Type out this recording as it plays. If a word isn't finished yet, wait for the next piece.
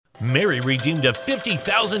Mary redeemed a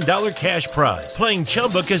 $50,000 cash prize playing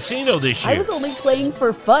Chumba Casino this year. I was only playing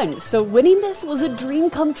for fun, so winning this was a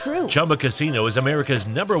dream come true. Chumba Casino is America's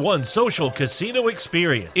 #1 social casino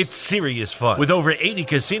experience. It's serious fun. With over 80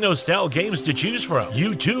 casino-style games to choose from,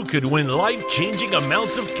 you too could win life-changing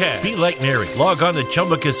amounts of cash. Be like Mary. Log on to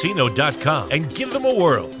ChumbaCasino.com and give them a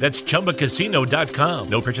whirl. That's ChumbaCasino.com.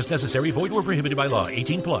 No purchase necessary. Void where prohibited by law.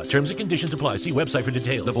 18 plus. Terms and conditions apply. See website for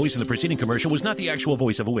details. The voice in the preceding commercial was not the actual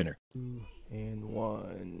voice of a winner. And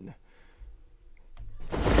one.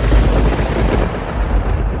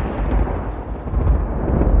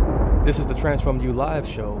 This is the Transform You Live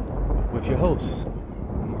show with your host,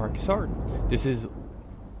 Marcus Hart. This is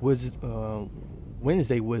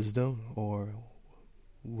Wednesday Wisdom, or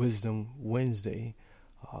Wisdom Wednesday,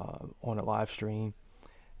 on a live stream.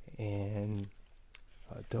 And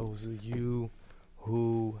those of you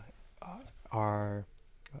who are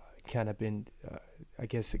kind of been, I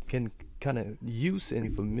guess, can kind of used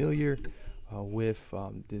and familiar with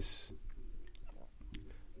this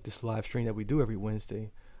live stream that we do every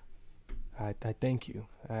Wednesday, I thank you.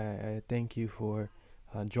 I thank you for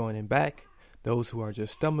joining back. Those who are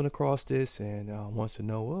just stumbling across this and wants to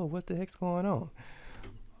know, well, what the heck's going on?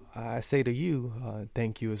 I say to you,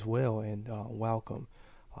 thank you as well, and welcome.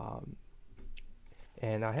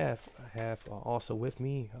 And I have also with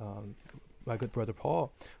me my good brother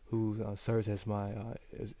Paul, who serves as my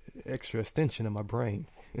extra extension of my brain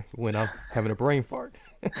when I'm having a brain fart.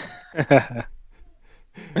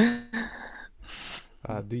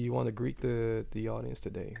 Do you want to greet the audience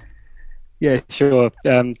today? Yeah, sure.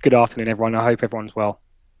 Good afternoon, everyone. I hope everyone's well.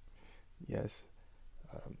 Yes.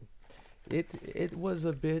 It was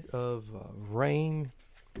a bit of rain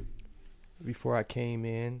before I came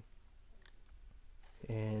in,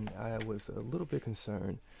 and I was a little bit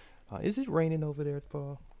concerned. Is it raining over there,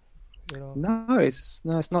 Paul? No, it's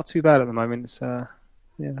not too bad at the moment. It's a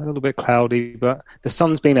little bit cloudy, but the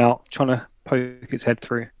sun's been out trying to poke its head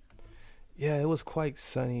through. Yeah, it was quite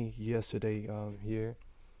sunny yesterday here,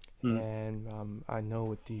 and I know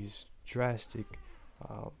with these drastic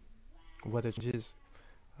weather changes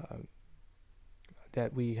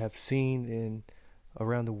that we have seen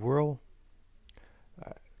around the world,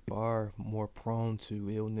 are more prone to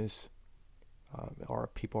illness. Or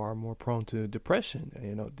people are more prone to depression.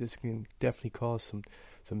 This can definitely cause some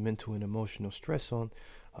mental and emotional stress on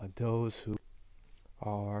those who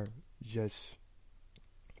are just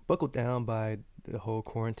buckled down by the whole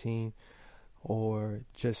quarantine, or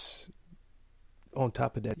just on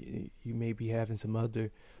top of that, you may be having some other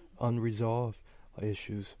unresolved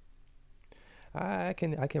issues. I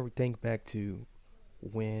can think back to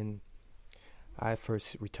when I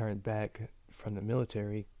first returned back from the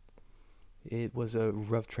military. It was a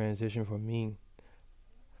rough transition for me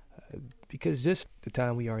because just the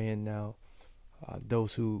time we are in now,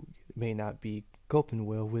 those who may not be coping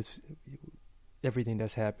well with everything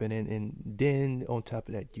that's happening, and then on top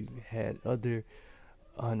of that, you had other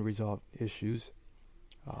unresolved issues.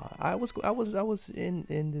 I was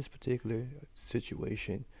in this particular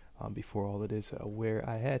situation before all of this, where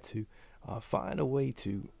I had to find a way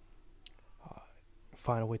to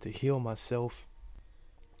heal myself.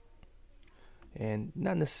 And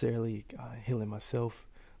not necessarily healing myself,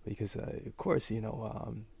 because of course, you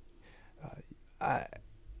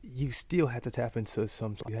still have to tap into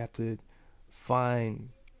you have to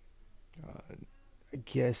find, I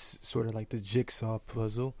guess, sort of like the jigsaw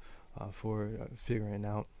puzzle for figuring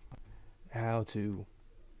out how to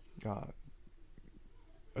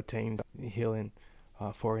attain healing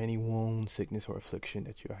for any wound, sickness, or affliction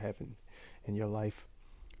that you're having in your life.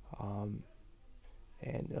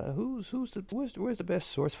 And where's the best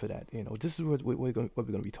source for that? This is what we're going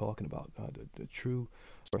to be talking about, the true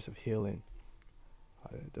source of healing.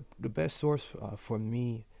 The best source for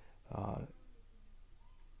me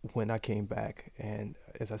when I came back, and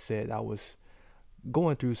as I said, I was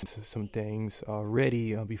going through some things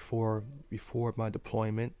already before my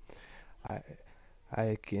deployment.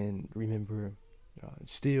 I can remember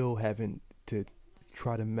still having to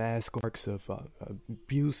try to mask marks of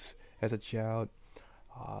abuse as a child.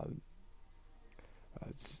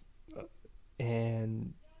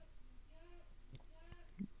 And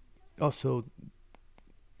also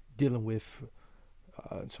dealing with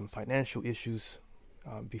some financial issues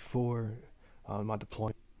before my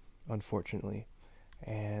deployment, unfortunately.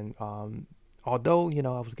 And although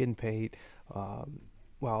I was getting paid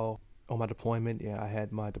while on my deployment, I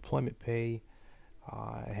had my deployment pay.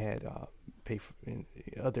 I had pay for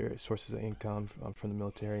other sources of income from the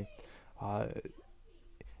military.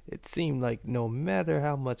 It seemed like no matter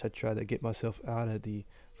how much I tried to get myself out of the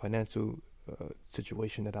financial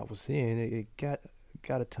situation that I was in, it got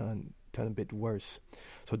a ton a bit worse.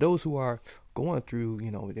 So those who are going through,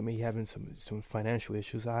 they may having some financial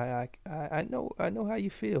issues. I know how you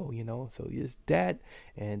feel, So it's that,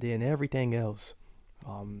 and then everything else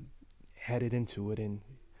added into it, and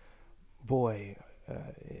boy,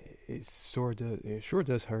 it sure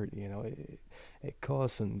does hurt. It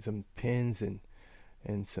caused some pins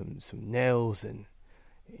and some nails and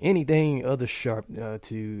anything other sharp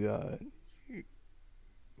to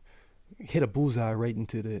hit a bullseye right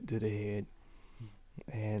into the head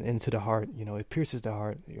and into the heart. It pierces the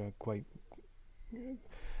heart quite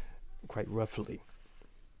roughly.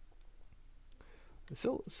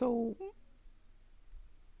 So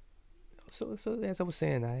as I was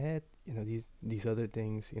saying, I had these other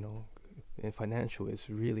things, and financial is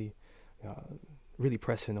really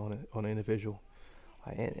pressing on an individual,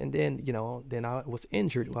 and then then I was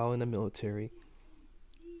injured while in the military,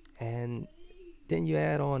 and then you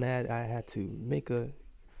add on that I had to make a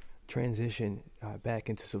transition back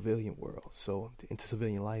into civilian world, so into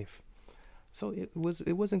civilian life. So it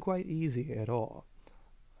wasn't quite easy at all.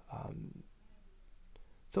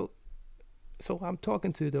 So I'm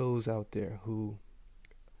talking to those out there who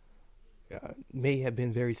may have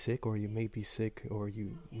been very sick, or you may be sick, or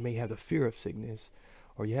you may have the fear of sickness,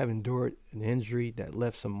 or you have endured an injury that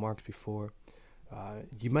left some marks before.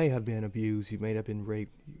 You may have been abused, you may have been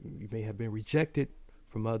raped, you may have been rejected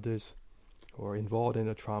from others, or involved in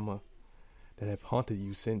a trauma that have haunted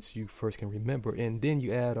you since you first can remember. And then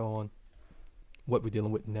you add on what we're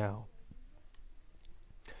dealing with now.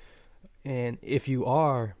 And if you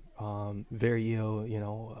are very ill,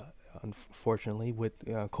 unfortunately, with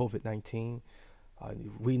COVID-19,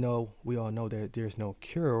 we all know that there's no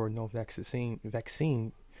cure or no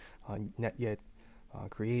vaccine not yet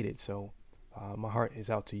created. So my heart is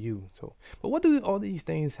out to you. So, but what do all these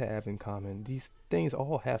things have in common? These things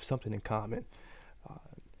all have something in common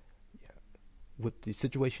with the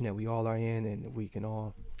situation that we all are in, and we can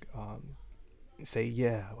all say,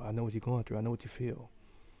 yeah, I know what you're going through, I know what you feel.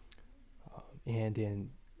 And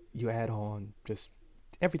then you add on just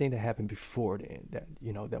everything that happened before then that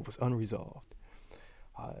that was unresolved.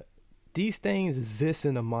 These things exist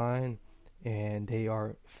in the mind, and they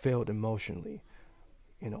are felt emotionally.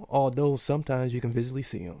 Although sometimes you can visually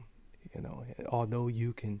see them, although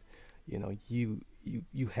you can, you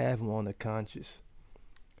have them on the conscious.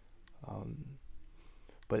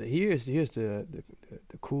 But here's the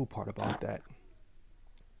cool part about that.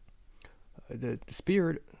 The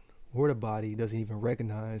spirit or the body doesn't even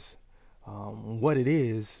recognize what it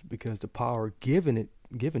is, because the power given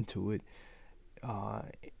to it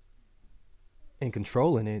and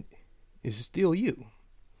controlling it is still you.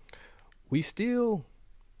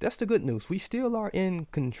 That's the good news. We still are in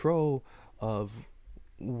control of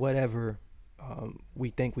whatever we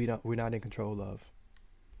think we're not in control of.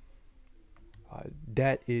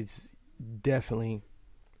 That is definitely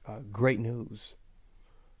great news.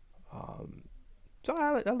 So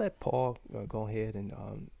I let Paul go ahead and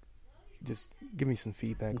just give me some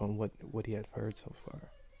feedback on what he has heard so far.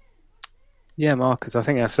 Yeah, Marcus, I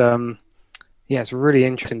think that's it's really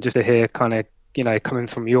interesting just to hear kind of coming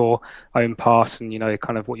from your own past and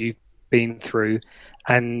kind of what you've been through,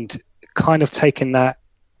 and kind of taking that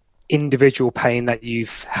individual pain that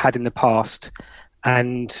you've had in the past.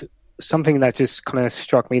 And something that just kind of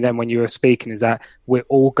struck me then when you were speaking is that we're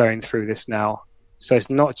all going through this now. So it's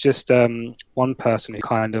not just one person who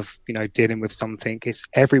kind of dealing with something. It's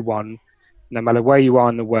everyone, no matter where you are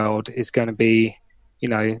in the world, is going to be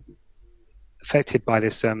affected by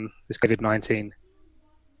this COVID-19.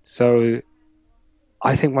 So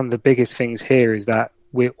I think one of the biggest things here is that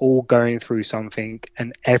we're all going through something,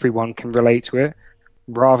 and everyone can relate to it,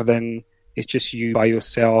 rather than it's just you by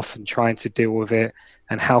yourself and trying to deal with it.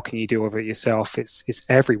 And how can you deal with it yourself? It's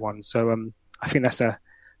everyone. So I think that's a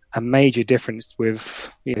major difference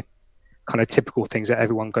with kind of typical things that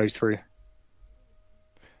everyone goes through.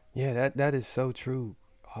 Yeah, that is so true.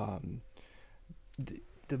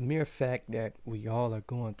 The mere fact that we all are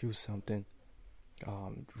going through something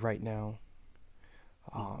right now,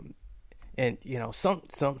 and some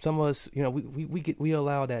of us, we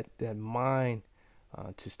allow that mind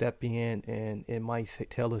to step in, and it might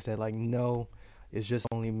tell us that, like, no, it's just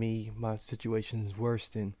only me. My situation is worse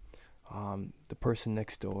than the person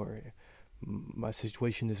next door. My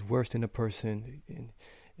situation is worse than the person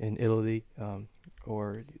in Italy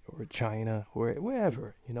or China or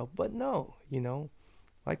wherever, But no,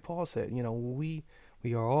 like Paul said,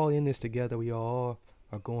 we are all in this together. We all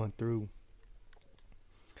are going through,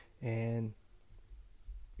 and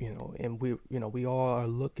we all are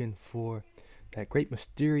looking for that great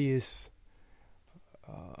mysterious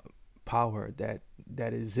power that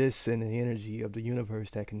exists in the energy of the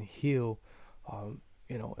universe that can heal,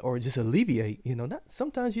 or just alleviate. Not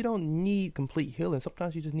sometimes you don't need complete healing.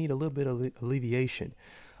 Sometimes you just need a little bit of alleviation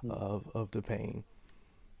of the pain.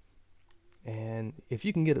 And if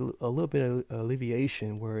you can get a little bit of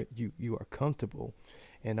alleviation where you are comfortable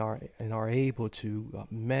and are able to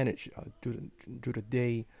manage through the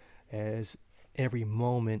day as every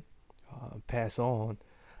moment pass on,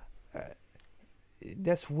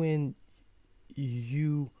 that's when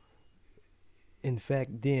you, in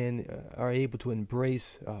fact, then are able to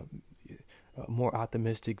embrace a more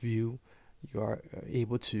optimistic view. You are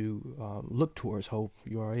able to look towards hope.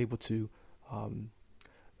 You are able to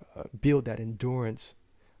build that endurance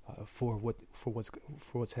for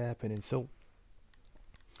what's happening. So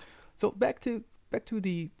back to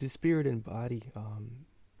the spirit and body.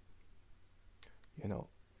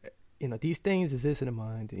 These things exist in the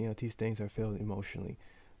mind. These things are felt emotionally,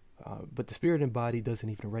 but the spirit and body doesn't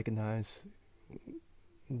even recognize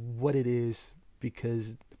what it is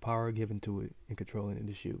because the power given to it and controlling it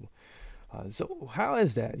is you. So how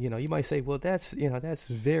is that? You might say, well, that's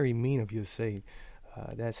very mean of you to say.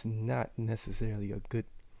 That's not necessarily a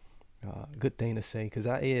good thing to say, because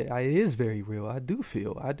it is very real. I do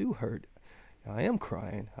feel, I do hurt. I am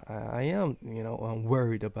crying. I am, I'm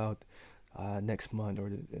worried about next month or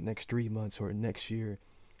the next 3 months or next year.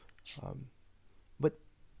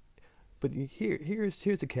 But here's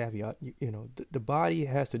the caveat. The body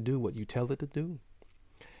has to do what you tell it to do,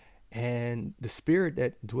 and the spirit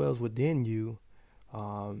that dwells within you,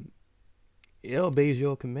 it obeys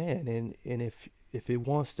your command. And if it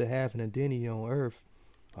wants to have an identity on earth,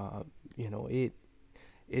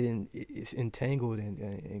 it's entangled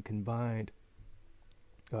and combined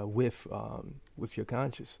with your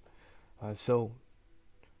conscious. So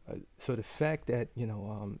the fact that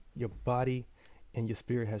your body and your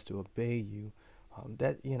spirit has to obey you,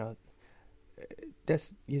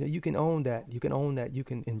 that's you can own that. You can own that. You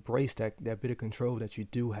can embrace that bit of control that you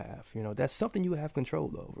do have. That's something you have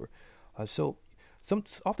control over.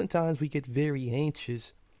 Oftentimes we get very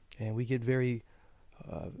anxious, and we get very,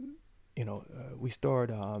 we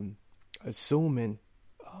start assuming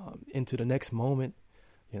into the next moment.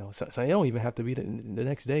 So it don't even have to be the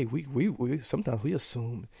next day. We sometimes we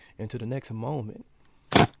assume into the next moment,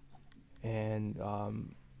 and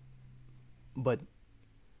but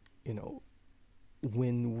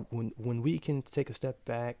when we can take a step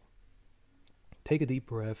back, take a deep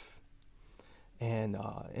breath, and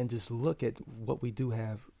just look at what we do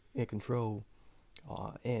have in control,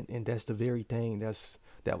 and that's the very thing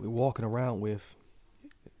that we're walking around with.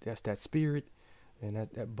 That's that spirit and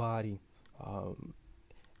that body.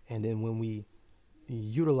 And then when we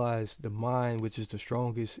utilize the mind, which is the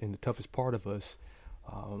strongest and the toughest part of us,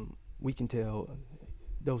 we can tell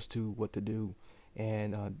those two what to do,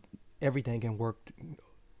 and everything can work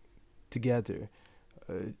together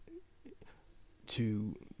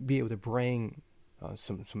to be able to bring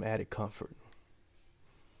some added comfort.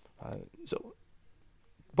 So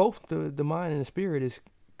both the mind and the spirit is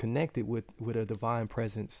connected with a divine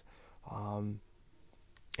presence,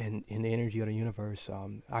 and in the energy of the universe.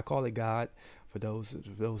 I call it God. For those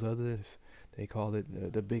others, they call it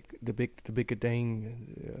the bigger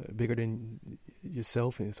thing, bigger than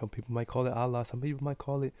yourself. And some people might call it Allah. Some people might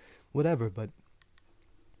call it whatever. But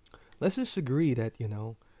let's just agree that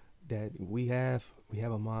that we have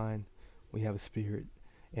a mind, we have a spirit,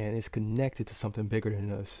 and it's connected to something bigger than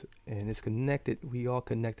us. And it's connected. We all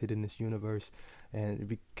connected in this universe. And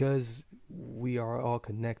because we are all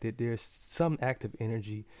connected, there's some active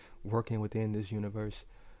energy working within this universe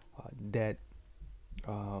that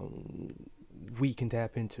we can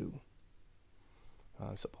tap into.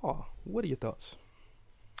 So, Paul, what are your thoughts?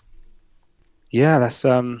 Yeah, that's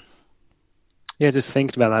just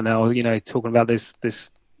thinking about that now. Talking about this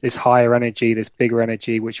higher energy, this bigger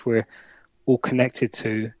energy, which we're all connected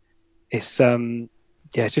to. It's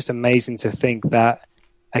it's just amazing to think that.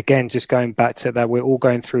 Again, just going back to that, we're all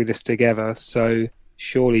going through this together. So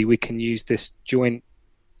surely we can use this joint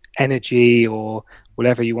energy, or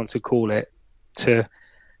whatever you want to call it, to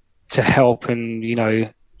help and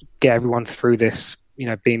get everyone through this.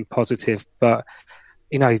 Being positive, but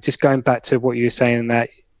just going back to what you were saying, that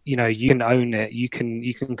you can own it. You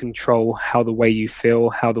can control how the way you feel,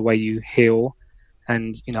 how the way you heal,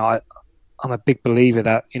 and I'm a big believer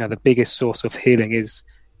that the biggest source of healing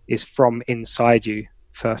is from inside you.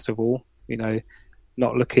 First of all,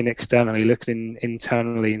 not looking externally, looking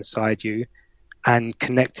internally inside you, and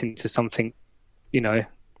connecting to something,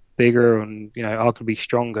 bigger and arguably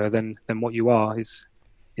stronger than what you are is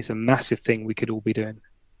a massive thing we could all be doing.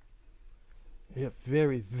 Yeah,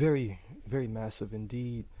 very, very, very massive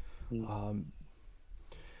indeed. Mm.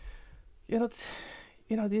 You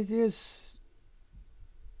know, there's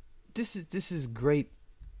this is great.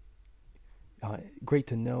 Great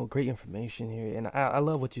to know, great information here, and I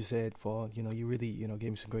love what you said, Paul. You know, you really,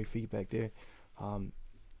 gave me some great feedback there. I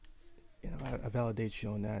validate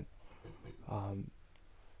you on that.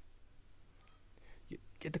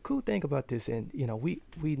 The cool thing about this, and we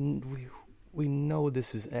know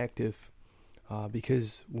this is active,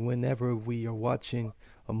 because whenever we are watching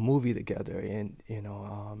a movie together, and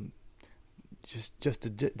just the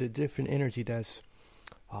different energy that's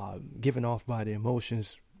given off by the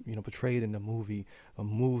emotions, portrayed in the movie,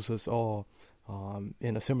 moves us all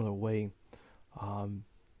in a similar way.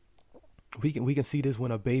 We can see this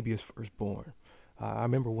when a baby is first born. I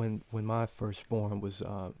remember when my firstborn was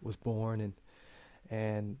born,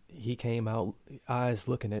 and he came out, eyes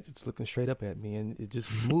looking straight up at me, and it just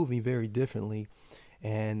moved me very differently.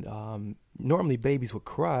 And normally babies would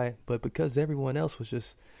cry, but because everyone else was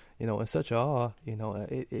just in such awe,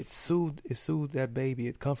 it soothed that baby,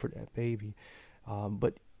 it comforted that baby.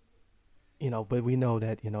 But we know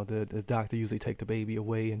that the doctor usually take the baby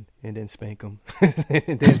away and then spank them,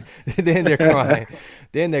 and then they're crying,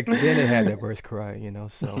 then they have their first cry,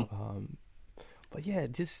 So, but yeah,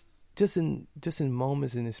 just in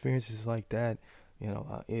moments and experiences like that,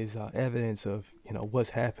 is evidence of what's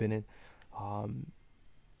happening,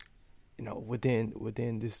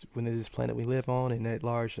 within this planet we live on, and that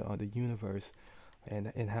large the universe,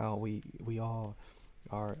 and how we all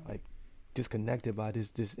are like disconnected by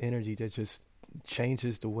this energy that just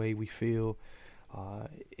changes the way we feel.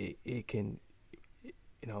 It can,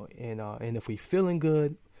 and if we feeling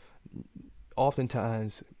good,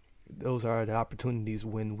 oftentimes those are the opportunities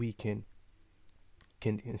when we can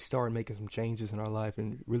start making some changes in our life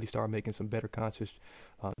and really start making some better conscious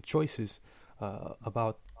choices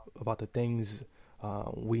about the things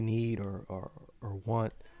we need or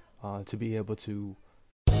want to be able to.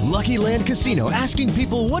 Lucky Land Casino, asking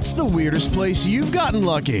people, what's the weirdest place you've gotten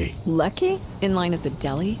lucky? Lucky? In line at the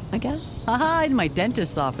deli, I guess? Aha, in my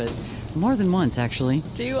dentist's office. More than once, actually.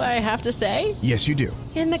 Do I have to say? Yes, you do.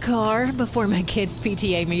 In the car before my kids'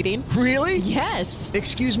 PTA meeting. Really? Yes.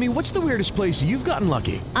 Excuse me, what's the weirdest place you've gotten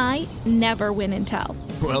lucky? I never win and tell.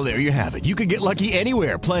 Well, there you have it. You can get lucky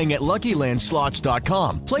anywhere, playing at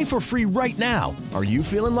LuckyLandSlots.com. Play for free right now. Are you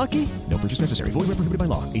feeling lucky? No purchase necessary. Void where prohibited by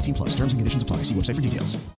law. 18+. Terms and conditions apply. See website for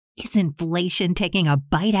details. Is inflation taking a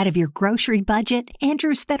bite out of your grocery budget?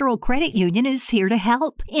 Andrews Federal Credit Union is here to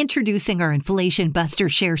help. Introducing our Inflation Buster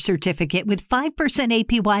Share Certificate with 5%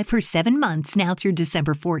 APY for 7 months now through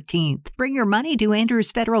December 14th. Bring your money to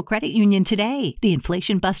Andrews Federal Credit Union today. The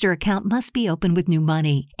Inflation Buster account must be open with new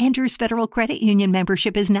money. Andrews Federal Credit Union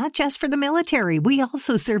membership is not just for the military. We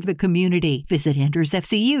also serve the community. Visit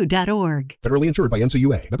andrewsfcu.org. Federally insured by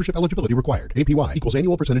NCUA. Membership eligibility required. APY equals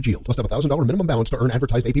annual percentage yield. Must have $1,000 minimum balance to earn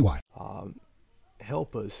advertised APY.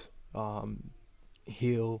 Help us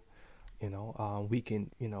heal, we can,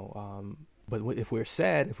 but if we're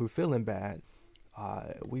sad, if we're feeling bad,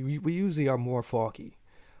 we usually are more foggy.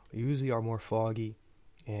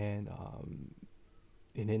 And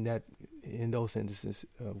in those instances,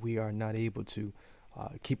 we are not able to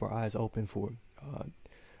keep our eyes open for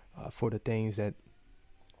the things that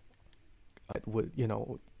would,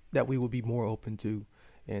 that we would be more open to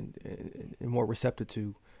and more receptive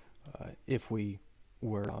to if we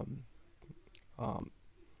were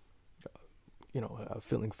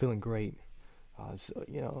feeling great.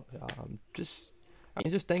 Just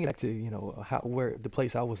thinking back to where the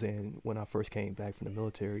place I was in when I first came back from the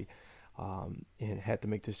military, and had to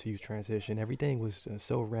make this huge transition. Everything was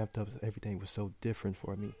so ramped up. Everything was so different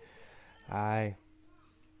for me. I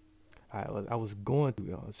was going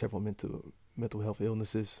through several mental health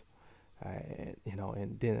illnesses. And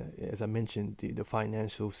then, as I mentioned, the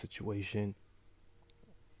financial situation,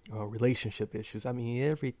 relationship issues. I mean,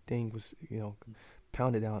 everything was,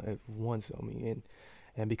 pounded out at once. I mean,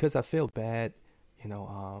 and because I felt bad,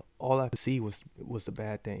 all I could see was the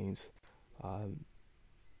bad things.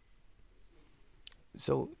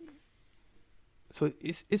 So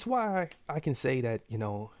it's why I can say that,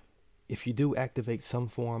 if you do activate some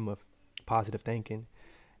form of positive thinking,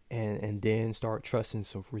 and then start trusting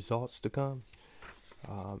some results to come,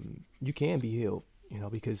 you can be healed,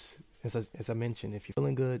 because as I mentioned, if you're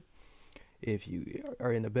feeling good, if you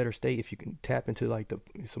are in a better state, if you can tap into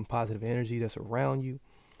some positive energy that's around you,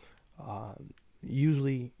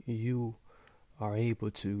 usually you are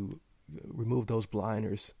able to remove those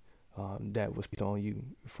blinders that was put on you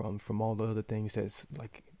from all the other things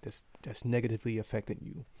that's negatively affecting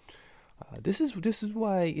you. This is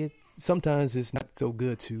why sometimes it's not so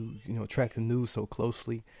good to track the news so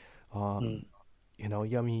closely. Get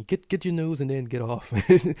your news and then get off.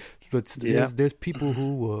 But there's people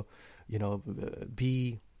who will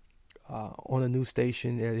be on a news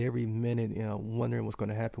station at every minute, wondering what's going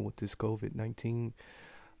to happen with this COVID-19,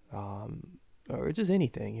 or just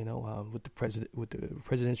anything, with the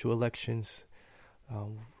presidential elections,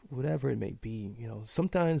 whatever it may be.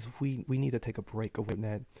 Sometimes we need to take a break away from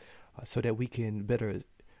that, so that we can better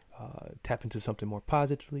tap into something more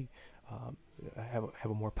positively, have a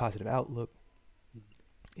more positive outlook,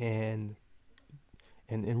 and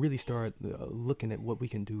really start looking at what we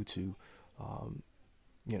can do to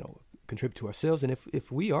contribute to ourselves. And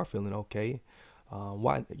if we are feeling okay,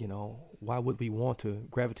 why would we want to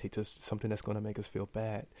gravitate to something that's going to make us feel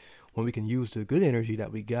bad when we can use the good energy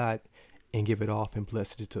that we got and give it off and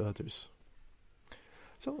bless it to others?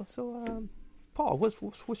 So Paul,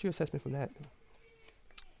 what's your assessment from that?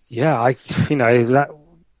 Yeah,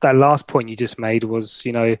 that last point you just made was,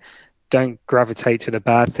 don't gravitate to the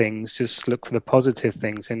bad things, just look for the positive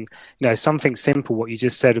things. And, something simple, what you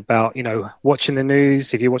just said about, watching the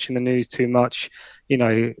news. If you're watching the news too much,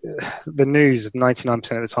 the news 99%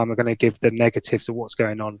 of the time are going to give the negatives of what's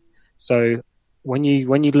going on. So when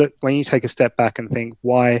you take a step back and think,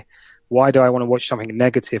 why do I want to watch something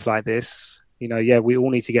negative like this? We all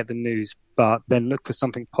need to get the news, but then look for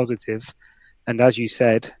something positive. And as you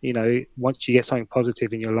said, once you get something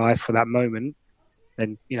positive in your life for that moment,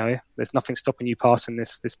 then, there's nothing stopping you passing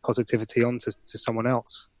this positivity on to someone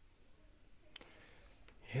else.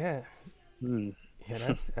 Yeah. Yeah,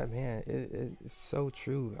 that's, man, it's so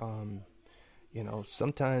true.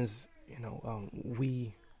 Sometimes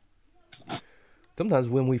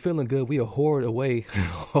when we feeling good, we hoard away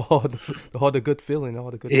all the good feeling,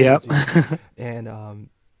 all the good energy. And,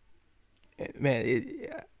 man,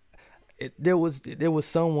 there was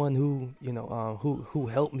someone who who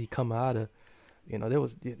helped me come out of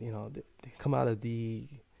come out of the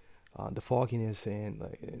fogginess and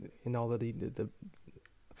all of the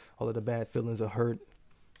bad feelings of hurt,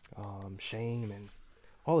 shame, and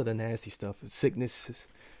all of the nasty stuff, sickness.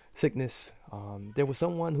 There was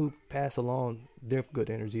someone who passed along their good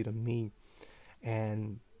energy to me,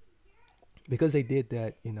 and because they did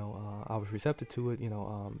that, I was receptive to it,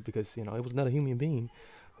 because it was another human being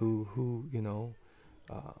who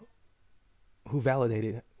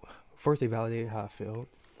validated. First, they validated how I felt,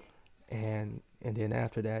 and then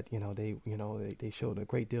after that, they showed a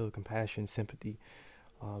great deal of compassion, sympathy,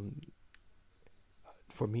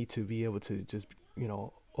 for me to be able to just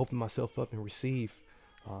open myself up and receive,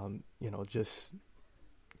 just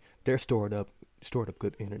their stored up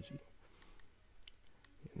good energy,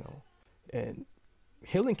 and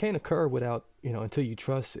healing can't occur without until you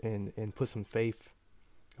trust and put some faith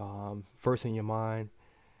first in your mind.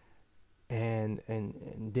 And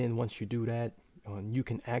then once you do that, you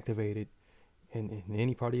can activate it in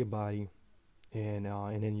any part of your body, and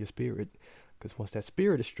in your spirit. Because once that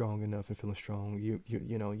spirit is strong enough and feeling strong,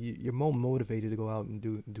 you're more motivated to go out and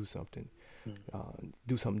do something,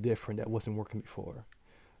 do something different that wasn't working before.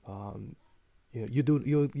 You'll go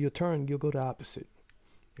the opposite.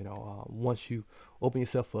 Once you open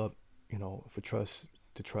yourself up, for trust,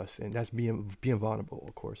 and that's being vulnerable,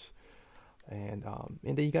 of course. And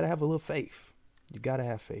then you gotta have a little faith. You gotta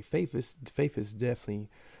have faith. Faith is definitely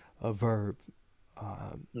a verb.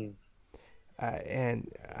 I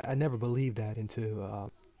never believed that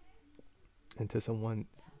until someone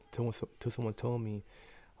told me.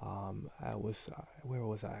 Where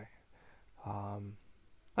was I?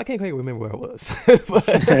 I can't quite remember where I was,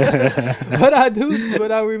 but I do.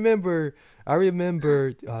 But I remember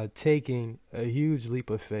taking a huge leap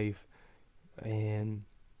of faith, and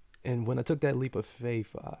when I took that leap of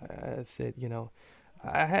faith, I said,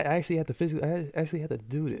 I actually had to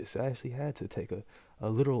do this. I actually had to take a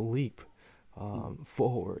literal leap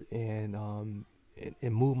forward and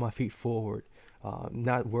move my feet forward,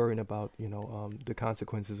 not worrying about the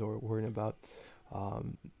consequences or worrying about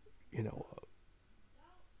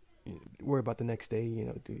worry about the next day.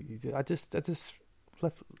 I just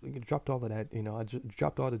dropped all of that. I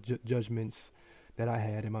dropped all the judgments that I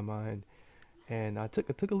had in my mind. And I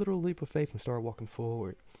took a little leap of faith and started walking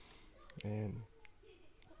forward, and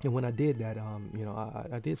when I did that,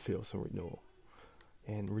 I did feel some renewal,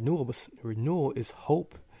 and renewal is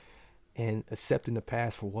hope, and accepting the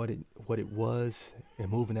past for what it was, and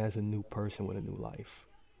moving as a new person with a new life.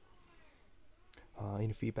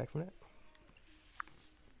 Any feedback from that?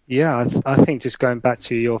 Yeah, I think just going back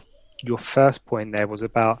to your first point there was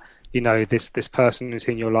about this person who's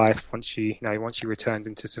in your life once you returned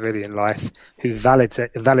into civilian life, who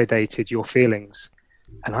validated your feelings,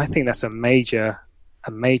 And I think that's a major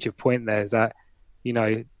point there, is that, you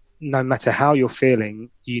know, no matter how you're feeling,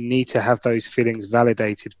 you need to have those feelings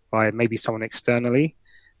validated by maybe someone externally.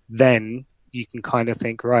 Then you can kind of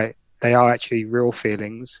think, right, they are actually real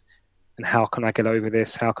feelings, and how can I get over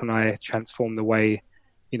this? How can I transform the way,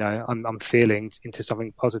 you know, I'm feeling into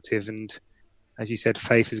something positive? And as you said,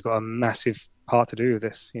 faith has got a massive part to do with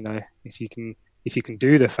this. You know, if you can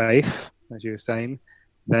do the faith, as you were saying,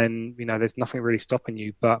 then, you know, there's nothing really stopping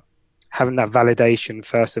you. But having that validation,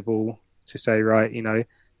 first of all, to say, right, you know,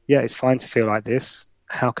 yeah, it's fine to feel like this.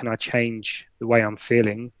 How can I change the way I'm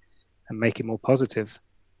feeling and make it more positive?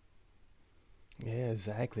 Yeah,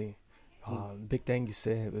 exactly. Big thing you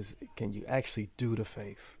said was, can you actually do the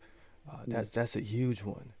faith? That's a huge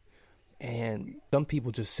one. And some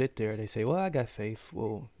people just sit there. They say, "Well, I got faith."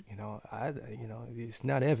 Well, it's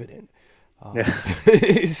not evident.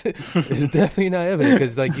 It's definitely not evident,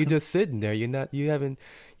 because like you're just sitting there. You haven't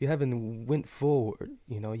went forward.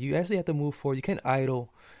 You know, you actually have to move forward. You can't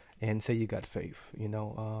idle and say you got faith. You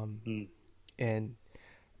know, and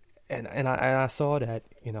I saw that.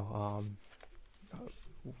 You know,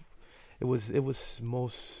 it was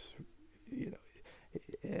most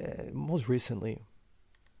recently.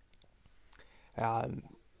 I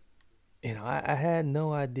had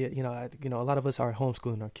no idea. A lot of us are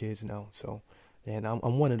homeschooling our kids now. So, and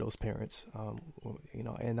I'm one of those parents.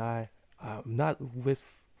 And I'm not with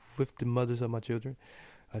the mothers of my children.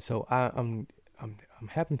 So I'm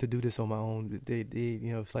happy to do this on my own. They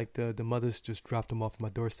it's like the mothers just dropped them off at my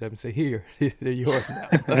doorstep and say, "Here, they're yours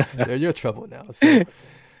now. They're your trouble now." So,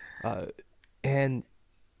 and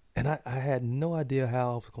I had no idea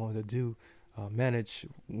how I was going to manage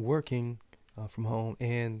working from home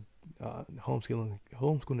and homeschooling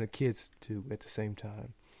the kids too at the same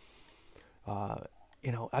time.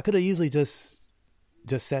 I could have easily just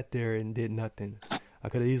sat there and did nothing. I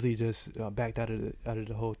could have easily just backed out of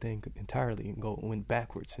the whole thing entirely and went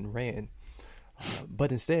backwards and ran.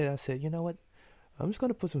 But instead, I said, you know what? I'm just going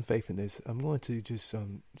to put some faith in this. I'm going to just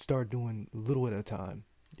start doing little at a time.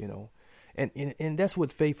 You know, and that's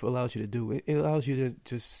what faith allows you to do. It allows you to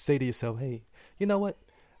just say to yourself, hey, you know what?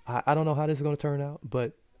 I don't know how this is going to turn out,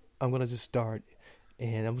 but I'm going to just start.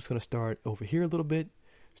 And I'm just going to start over here a little bit,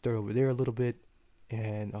 start over there a little bit,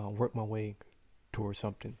 and work my way towards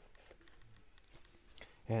something.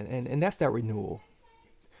 And that's that renewal.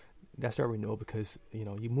 That's that renewal, because,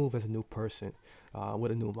 you move as a new person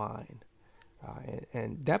with a new mind.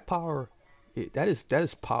 And that power, that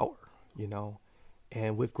is power,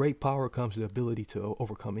 And with great power comes the ability to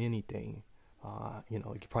overcome anything. You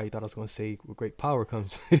probably thought I was going to say with great power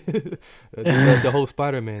comes the whole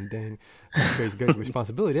Spider-Man thing. There's great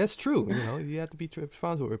responsibility. That's true. You have to be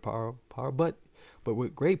responsible with power. But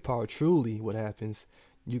with great power, truly what happens,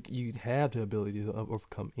 you have the ability to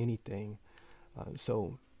overcome anything.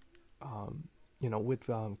 With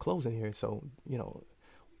closing here,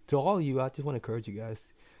 to all of you, I just want to encourage you guys,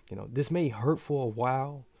 this may hurt for a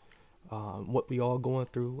while, what we all going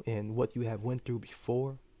through and what you have went through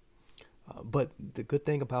before. But the good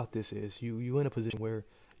thing about this is you in a position where,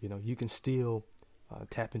 you can still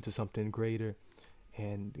tap into something greater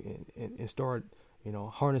and start,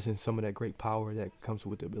 harnessing some of that great power that comes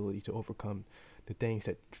with the ability to overcome the things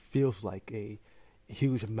that feels like a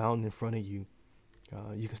huge mountain in front of you.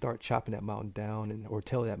 You can start chopping that mountain down or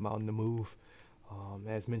tell that mountain to move,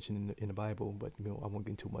 as mentioned in the Bible. But I won't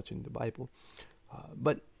get too much into the Bible.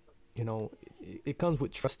 But it comes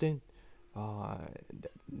with trusting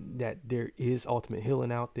that there is ultimate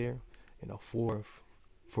healing out there,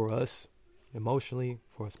 for us emotionally,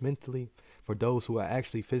 for us mentally, for those who are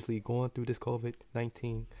actually physically going through this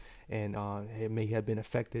COVID-19 and it may have been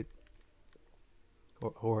affected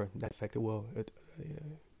or not affected,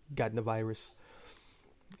 gotten the virus.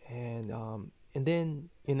 And then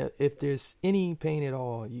if there's any pain at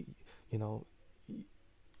all,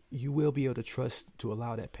 you will be able to trust to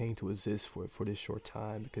allow that pain to exist for this short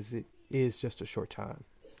time, because it is just a short time.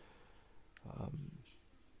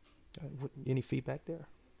 Any feedback there?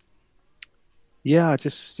 Yeah,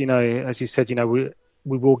 just as you said,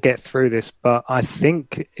 we will get through this, but I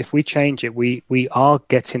think if we change it, we are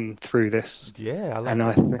getting through this. Yeah, I like and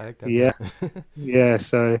that. I like that. Yeah.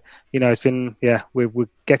 So it's been we're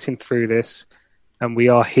getting through this, and we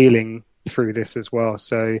are healing through this as well.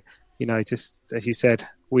 So just as you said,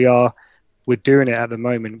 we're doing it at the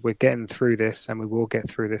moment. We're getting through this, and we will get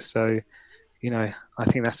through this. So I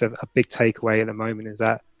think that's a big takeaway at the moment, is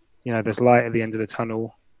that there's light at the end of the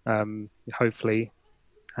tunnel, hopefully,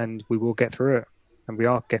 and we will get through it. And we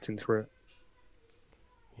are getting through it.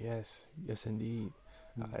 Yes, indeed.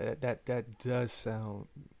 That does sound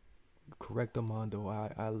correct, Armando.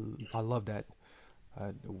 I love that.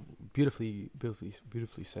 Beautifully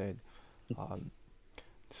said.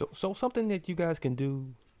 So something that you guys can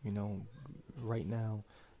do, right now,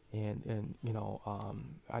 and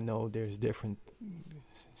I know there's different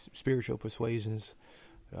spiritual persuasions,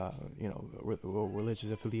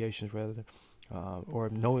 religious affiliations rather, or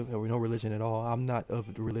no religion at all. I'm not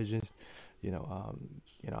of the religions,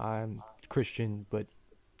 I'm Christian, but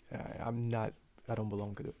I don't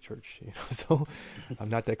belong to the church, so I'm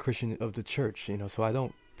not that Christian of the church, so I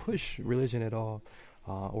don't push religion at all,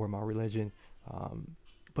 or my religion,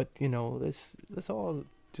 but let's all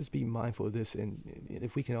just be mindful of this, and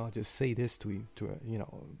if we can all just say this to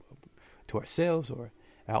ourselves or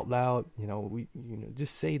out loud, we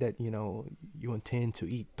just say that you intend to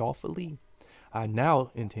eat thoughtfully. I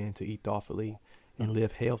now intend to eat thoughtfully and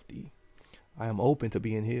live healthy. I am open to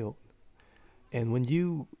being healed. And when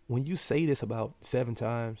you say this about 7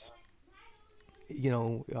 times,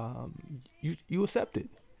 you accept it.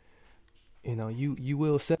 You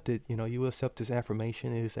will accept it. You will accept this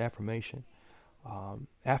affirmation. It is affirmation.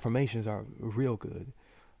 Affirmations are real good.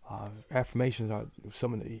 Affirmations are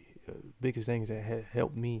some of the biggest things that have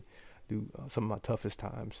helped me through some of my toughest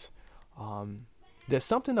times. There's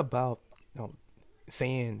something about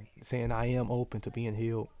saying I am open to being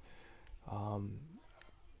healed.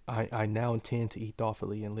 I now intend to eat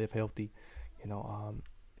thoughtfully and live healthy,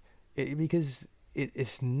 because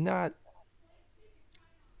it's not.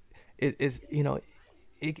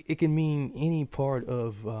 It can mean any part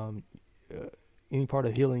of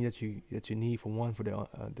healing that you need. For one, for the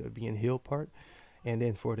being healed part, and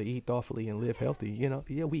then for to eat thoughtfully and live healthy.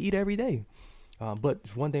 We eat every day, but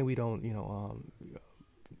one thing we don't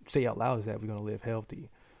say out loud is that we're going to live healthy.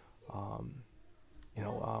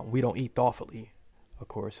 We don't eat thoughtfully. Of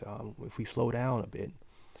course, if we slow down a bit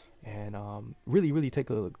and really, really take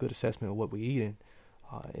a good assessment of what we're eating,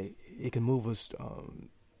 it can move us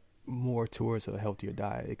more towards a healthier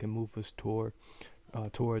diet. It can move us towards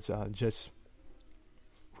just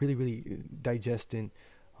really, really digesting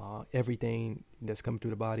everything that's coming through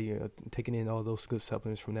the body, taking in all those good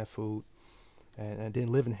supplements from that food, and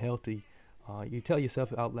then living healthy. You tell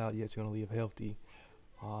yourself out loud, yes, you're going to live healthy.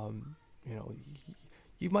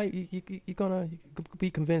 You're gonna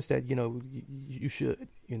be convinced that you should,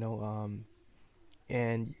 and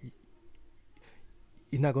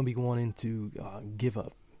you're not gonna be wanting to give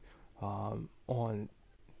up on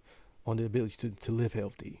the ability to live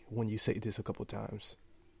healthy when you say this a couple times.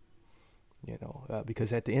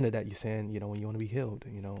 Because at the end of that, you're saying, when you want to be healed,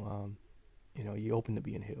 you're open to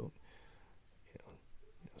being healed.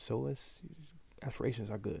 So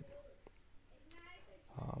aspirations are good.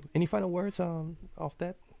 Any final words off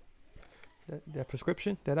that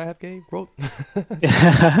prescription that I wrote? I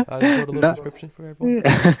wrote a little prescription for everyone.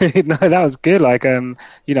 No, that was good.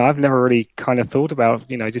 I've never really kind of thought about,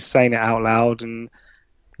 just saying it out loud, and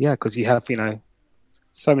because you have,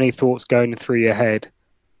 so many thoughts going through your head.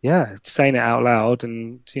 Yeah, saying it out loud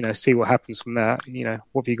and, see what happens from that.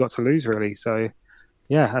 What have you got to lose, really? So,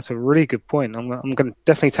 that's a really good point. I'm going to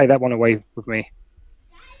definitely take that one away with me.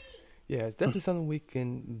 Yeah, it's definitely something we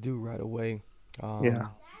can do right away.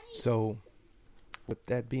 So, with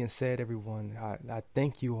that being said, everyone, I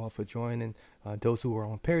thank you all for joining. Those who are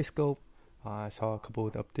on Periscope, I saw a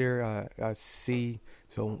couple up there. I see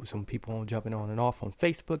some people jumping on and off on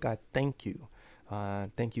Facebook. I thank you.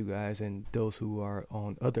 Thank you guys, and those who are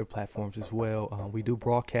on other platforms as well. We do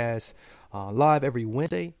broadcast live every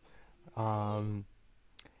Wednesday, and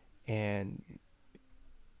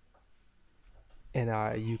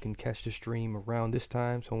you can catch the stream around this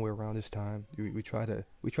time, somewhere around this time. We try to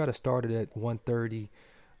start it at 1:30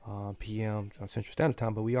 p.m. Central Standard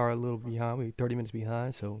Time, but we are a little behind. We're 30 minutes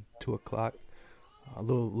behind, so 2 o'clock, a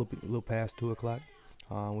little past 2 o'clock,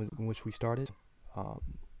 in which we started.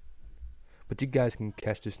 But you guys can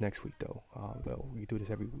catch this next week, though. We do this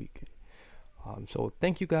every week. So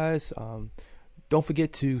thank you guys. Don't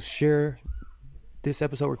forget to share this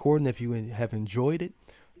episode recording if you have enjoyed it.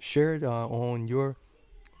 Share it on your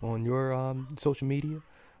social media.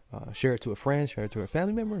 Share it to a friend. Share it to a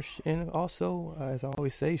family member. And also, as I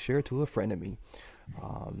always say, share it to a friend of me.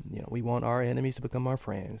 We want our enemies to become our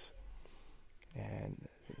friends. And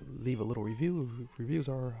leave a little review. Reviews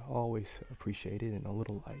are always appreciated, and a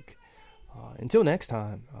little like. Until next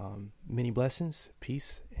time, many blessings,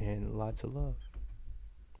 peace, and lots of love.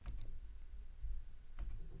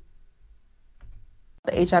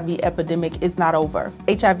 The HIV epidemic is not over.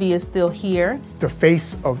 HIV is still here. The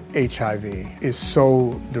face of HIV is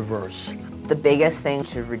so diverse. The biggest thing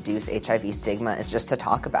to reduce HIV stigma is just to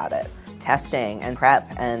talk about it. testing and PrEP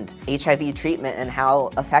and HIV treatment and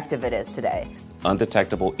how effective it is today.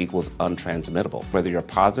 Undetectable equals untransmittable. Whether you're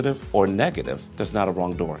positive or negative, there's not a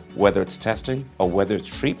wrong door. Whether it's testing or whether it's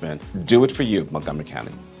treatment, do it for you, Montgomery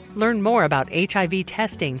County. Learn more about HIV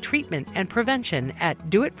testing, treatment, and prevention at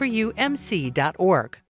doitforyoumc.org.